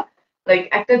কথা, লাইক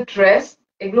একটা ড্রেস,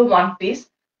 এগুলো ওয়ান পিস,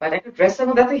 বাট একটা ড্রেসের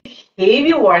মধ্যে এত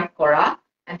হেভি ওয়ার্ক করা,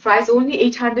 এন্ড প্রাইস অনলি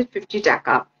 850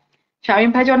 টাকা। শামীম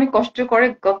ভাই যে অনেক কষ্ট করে,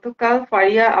 গতকাল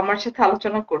ফারিয়া আমার সাথে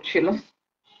আলোচনা করছিল।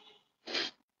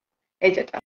 এই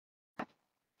যেটা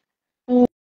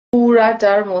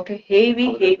পুরাটার মধ্যে হেভি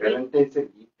হেভি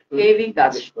হেভি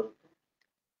কাজ।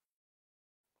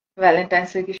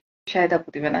 ভ্যালেন্টাইন্স এর গিফট শায়দ আপু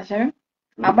দিবে না শামীম?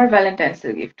 আবার ভ্যালেন্টাইন্স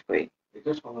এর গিফট কই?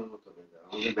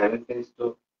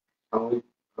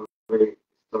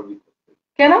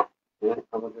 কেন?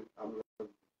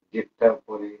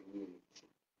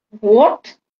 হোয়াট?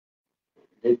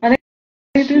 মানে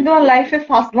তুমি তোমার লাইফে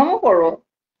ফাজলামো করো?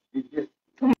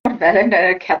 তোমার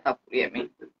ভ্যালেন্টাইনের খেতা পুরি আমি।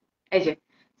 এই যে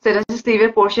সেটা হচ্ছে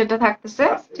স্লিভের পোর্শনটা থাকতেছে,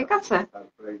 ঠিক আছে?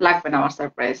 লাগবে না আমার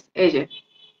সারপ্রাইজ। এই যে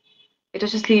এটা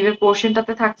হচ্ছে স্লিভের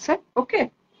পোর্শনটাতে থাকছে, ওকে?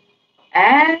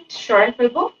 এন্ড সরাই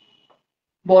ফেলবো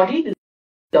বডি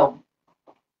লং।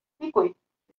 কি কই?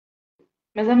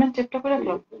 মেজারমেন্ট চেকটা করে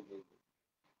রাখলো।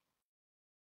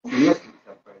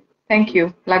 থ্যাংক ইউ,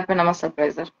 লাগবে না আমার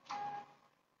সারপ্রাইজার।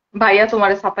 ভাইয়া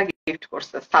তোমারে ছাতা গিফট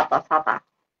করছে, ছাতা ছাতা।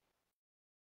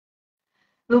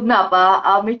 লুবনা আপা,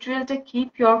 মেটেরিয়ালটা কি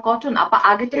পিওর কটন আপা?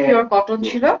 আগেটা পিওর কটন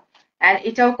ছিল, এন্ড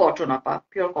এটাও কটন আপা,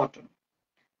 pure cotton,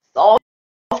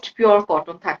 soft pure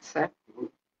cotton থাকছে।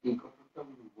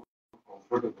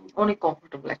 অনেক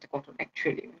কমফোর্টেবল একটা কটন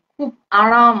অ্যাকচুয়ালি, খুব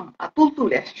আরাম,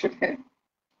 তুলতুলে আসলে,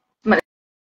 মানে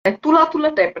তুলা তুলা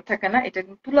টাইপের থাকে না, এটা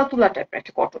কিন্তু তুলা তুলা টাইপের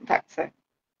একটা কটন থাকছে।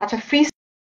 আচ্ছা, ফ্রি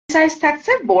সাইজ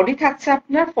থাকছে, বডি থাকছে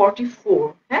আপনার 44।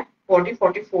 হ্যাঁ, বডি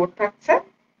 44 থাকছে।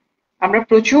 আমরা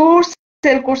প্রচুর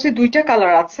সেল করছি, 2টা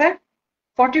কালার আছে।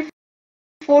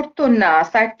 44 তো না,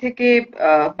 সাইড থেকে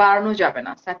বাড়ানো যাবে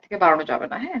না, সাইড থেকে বাড়ানো যাবে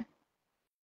না। হ্যাঁ,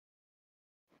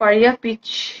 ফারিয়া পিচ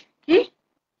কি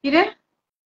কি রে,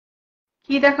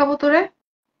 কি দেখাবো তোরে?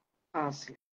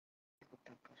 আসলে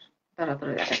দাঁড়া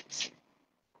তোরে দেখাচ্ছি।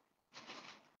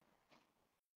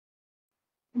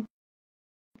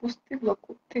 বস্তিগুলো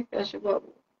কোত্থেকে আসে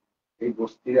বাবু? এই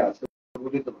বস্তিরে আছে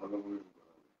বলে তো ভালো করে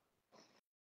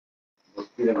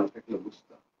বস্তিরে না থাকলে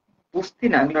বুঝতাম। বস্তি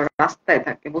না, এগুলো রাস্তায়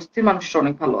থাকে। বস্তির মানুষটা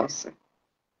অনেক ভালো আছে।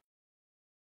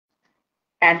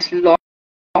 অ্যান্ড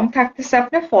লং থাকতেছে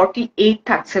আপনার 48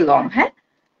 থাকছে লং। হ্যাঁ,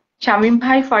 শামীম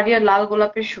ভাই ফারিয়া লাল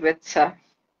গোলাপের শুভেচ্ছা।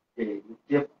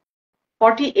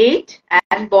 48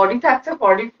 and body থাকছে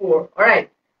 44, alright?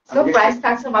 So price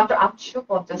থাকছে মাত্র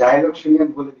 850 ডায়লগ টাকা। শুনে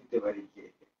বলে দিতে পারি কে,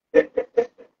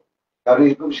 কারণ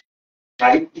এরকম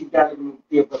সাহিত্যিক ডায়লগ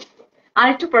দিয়ে আর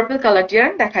একটু পার্পল কালার ডিয়ার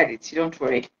দেখাই দিচ্ছি, ডোন্ট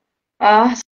ওয়ারি।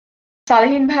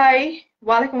 সালেহিন ভাই,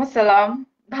 ওয়ালাইকুম আসসালাম।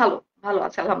 ভালো, ভালো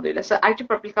আছে আলহামদুলিল্লাহ। স্যার আরেকটু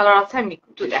পার্পল কালার আছে, আমি একটু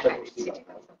চেষ্টা দেখাই করছি। দিচ্ছি। ঠিক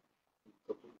আছে,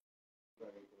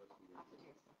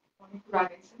 অনেক দূর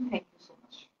আগাইছেন, থ্যাংক ইউ সো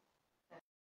মাচ।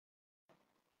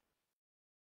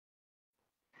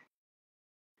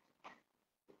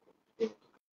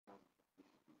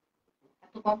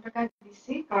 এত কম টাকায়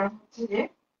দিছি কারণ হচ্ছে যে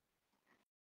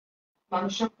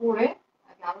মানুষরা পরে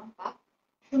আগে আরাম পাক,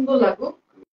 সুন্দর লাগুক,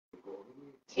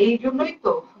 এই জন্যই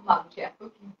তো মানুষ এত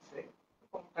কিনছে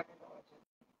কম টাকা দেওয়ার জন্য।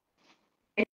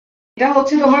 এটা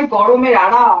হচ্ছে তোমার গরমের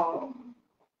আরাম।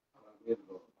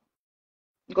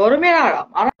 গরমের আরাম,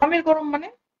 আরামের গরম মানে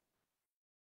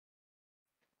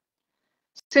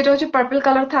সেটা হচ্ছে পার্পল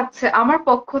কালার থাকছে। আমার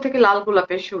পক্ষ থেকে লাল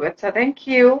গোলাপের শুভেচ্ছা। Thank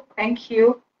you, thank you.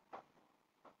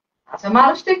 আচ্ছা,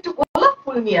 মানুষ তো একটু গোলাপ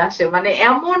ফুল নিয়ে আসে, মানে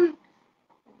এমন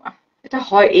এটা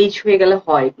হয়, এইজ হয়ে গেলে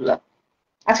হয় এগুলা।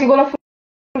 আজকে গোলাপ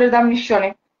ফুলের দাম নিশ্চয়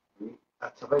অনেক।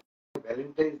 আচ্ছা ভাই,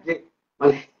 ভ্যালেন্টাইন্স ডে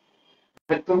মানে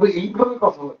তুমি এইভাবে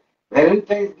কথা বল,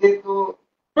 ভ্যালেন্টাইন্স ডে তো ডে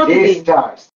প্রতিদিন,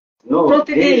 স্টার্টস, নো ডে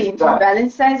প্রতিদিন স্টার্ট।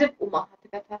 ভ্যালেন্টাইন্স এর উমা হাতে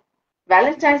ব্যথা।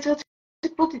 ভ্যালেন্টাইন্স হচ্ছে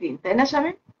প্রতিদিন, তাই না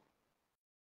স্বামী?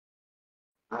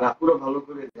 আর আপুরা ভালো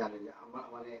করে জানে যে আমার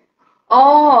মানে ও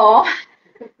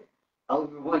how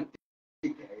we want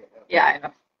yeah, I know.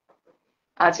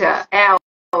 আচ্ছা,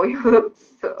 oh, you look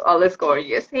always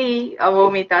gorgeous. Hey,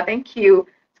 Amomita, thank you.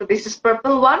 So this is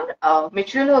purple one.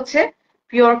 Material হচ্ছে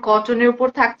পিওর কটনের উপর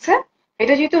থাকছে।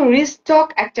 এটা যেহেতু রিস্টক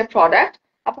একটা প্রোডাক্ট।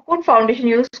 আপু কোন ফাউন্ডেশন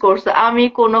ইউজ করছো? আমি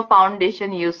কোনো ফাউন্ডেশন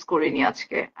ইউজ করিনি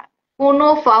আজকে। কোনো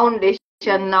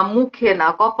ফাউন্ডেশন না, মুখে না,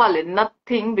 কপালে,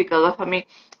 নাথিং, বিকজ অফ আমি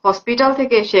হসপিটাল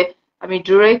থেকে এসে আমি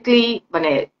ডিরেক্টলি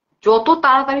মানে যত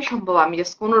তাড়াতাড়ি সম্ভব আমি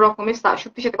জাস্ট কোনো রকমের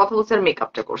সত্যির সাথে কথা বলছি আর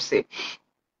মেকআপটা করছি।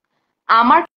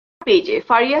 আমার পেজে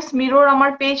ফারিয়াস মিরর,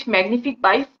 আমার পেজ ম্যাগনিফিক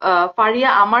বাই ফারিয়া,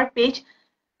 আমার পেজ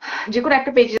যে কোনো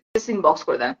একটা পেজে ইনবক্স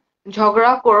করে দেন।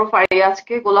 ঝগড়া করো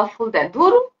ফারিয়াজকে গোলাপ ফুল দেন,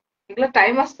 ধরুন এগুলো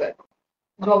টাইম আছে,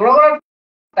 ঝগড়া করার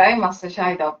টাইম আছে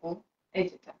শাহিদা আপু। এই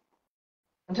যেটা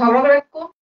ঝগড়া করে কোন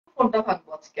ফোনটা ভাঙবো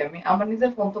আজকে আমি? আমার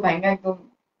নিজের ফোন তো ভাঙা একদম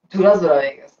জোড়া জোড়া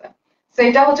হয়ে গেছে। তো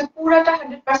এটা হচ্ছে পুরাটা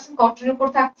 100% কটনের উপর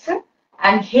থাকছে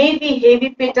এন্ড হেভি হেভি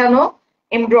পেটানো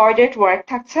এমব্রয়ডার্ড ওয়ার্ক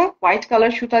থাকছে হোয়াইট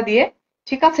কালার সুতা দিয়ে।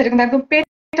 ঠিক আছে, এটা কিন্তু একদম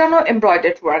পেটানো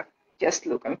এমব্রয়ডার্ড ওয়ার্ক। জাস্ট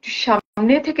লুক, আমি একটু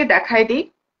সামনে থেকে দেখাই দিই।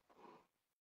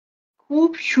 খুব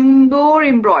সুন্দর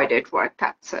এমব্রয়ডার্ড ওয়ার্ক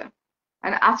থাকছে।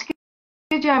 আর আজকে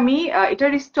যে আমি এটা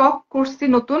রিস্টক করছি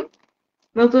নতুন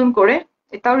নতুন করে,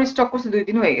 এটাও রিস্টক করছি 2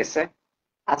 দিন হয়ে গেছে।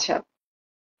 আচ্ছা,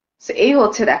 so এই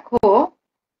হচ্ছে দেখো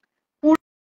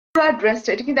পুরো ড্রেসটা,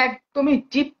 এটা কিন্তু একদমই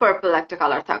ডিপ পার্পল একটা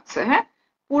কালার থাকছে। হ্যাঁ,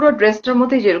 পুরো ড্রেসটার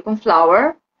মধ্যে যেরকম ফ্লাওয়ার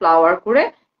ফ্লাওয়ার করে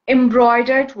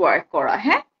এমব্রয়ডার্ড ওয়ার্ক করা।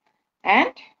 হ্যাঁ,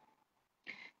 এন্ড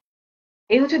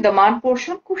এই হচ্ছে দামান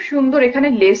পোর্শন, খুব সুন্দর এখানে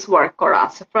লেস ওয়ার্ক করা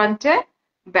আছে ফ্রন্টে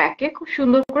ব্যাকে, খুব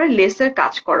সুন্দর করে লেসের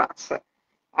কাজ করা আছে।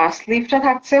 আর স্লিভটা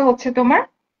থাকছে হচ্ছে তোমার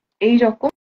এই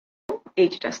রকম,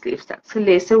 এইটা স্লিভ থাকছে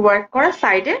লেসের ওয়ার্ক করা।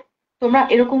 সাইডে তোমরা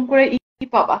এরকম করে ই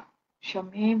পাবা,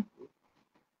 শামিম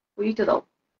ওইটা দাও,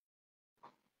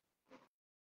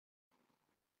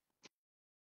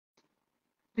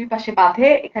 দুই পাশে বাঁধে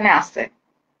এখানে আছে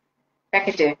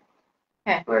প্যাকেটে।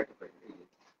 হ্যাঁ,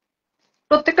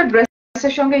 প্রত্যেকটা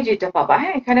ড্রেসের সঙ্গে যেটা পাবা।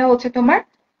 হ্যাঁ, এখানে হচ্ছে তোমার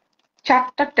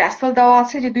 4টা ট্যাসেল দেওয়া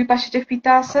আছে, যে দুই পাশে যে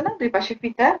ফিতা আছে না, দুই পাশে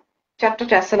ফিতা 4টা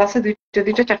ট্যাসেল আছে, দুইটা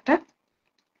দুইটা 4টা।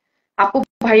 আপু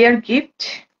ভাইয়ার গিফট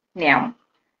নেও।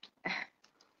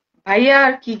 ভাইয়া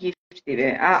আর কি গিফট দিবে?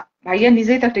 ভাইয়া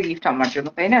নিজেই তো একটা গিফট আমার জন্য,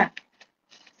 তাই না?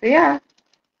 ভাইয়া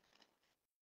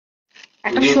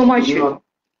একটা সময় ছিল।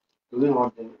 তুমি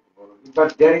মডেল বলো, বাট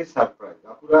দেয়ার ইজ সারপ্রাইজ।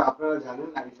 আপুরা আপনারা জানেন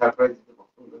আমি সারপ্রাইজ দিতে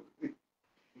পছন্দ করি।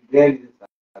 দেয়ার ইজ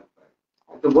সারপ্রাইজ,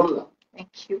 তো বললাম।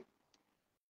 Thank you.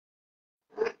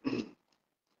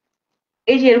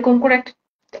 এই যে এরকম করে একটা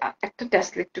একটা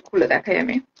ট্যাসেল একটু খুলে দেখাই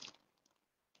আমি।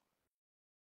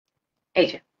 এই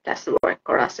যে ট্যাসেল ওয়ার্ক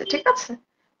করা আছে, ঠিক আছে?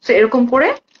 তো এরকম করে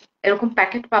এরকম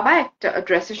প্যাকেট পাবা একটা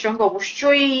ড্রেসের সঙ্গে,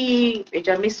 অবশ্যই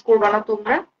এটা মিস করবা না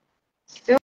তোমরা।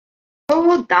 তো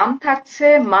দাম থাকছে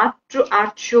মাত্র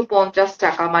 850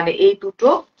 টাকা, মানে এই দুটো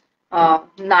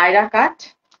নায়রা কাট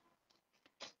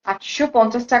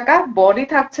 850 টাকা। বডি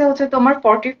থাকছে হচ্ছে তোমার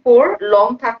 44, লং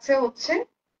থাকছে হচ্ছে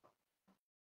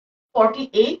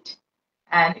 48,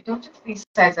 এন্ড এটা হচ্ছে ফ্রি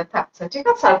সাইজের থাকছে, ঠিক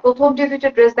আছে। আর প্রথম যে দুইটা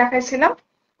ড্রেস দেখাইছিলাম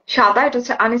সাদা, এটা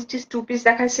হচ্ছে আনস্টিচ 2 পিস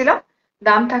দেখাইছিলাম,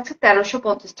 দাম থাকছে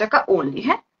 1350 টাকা অনলি।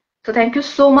 হ্যাঁ, তো থ্যাংক ইউ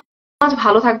সো মাচ,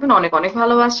 ভালো থাকবেন, অনেক অনেক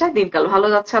ভালোবাসা, দিনকাল ভালো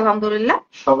যাচ্ছে আলহামদুলিল্লাহ।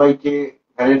 সবাইকে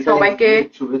ভ্যালেন্টাইন্স সবাইকে ডে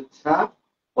শুভেচ্ছা,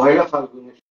 পয়লা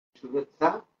ফাল্গুনের শুভেচ্ছা,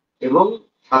 এবং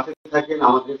সাথে থাকেন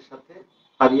আমাদের সাথে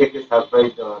ফারিয়াকে সারপ্রাইজ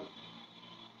দেওয়ার।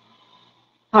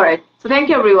 Alright, so thank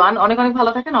you everyone, অনেক অনেক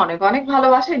ভালো থাকেন, অনেক অনেক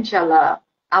ভালোবাসা, ইনশাআল্লাহ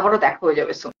আবারও দেখা হয়ে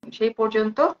যাবে সুন। সেই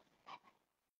পর্যন্ত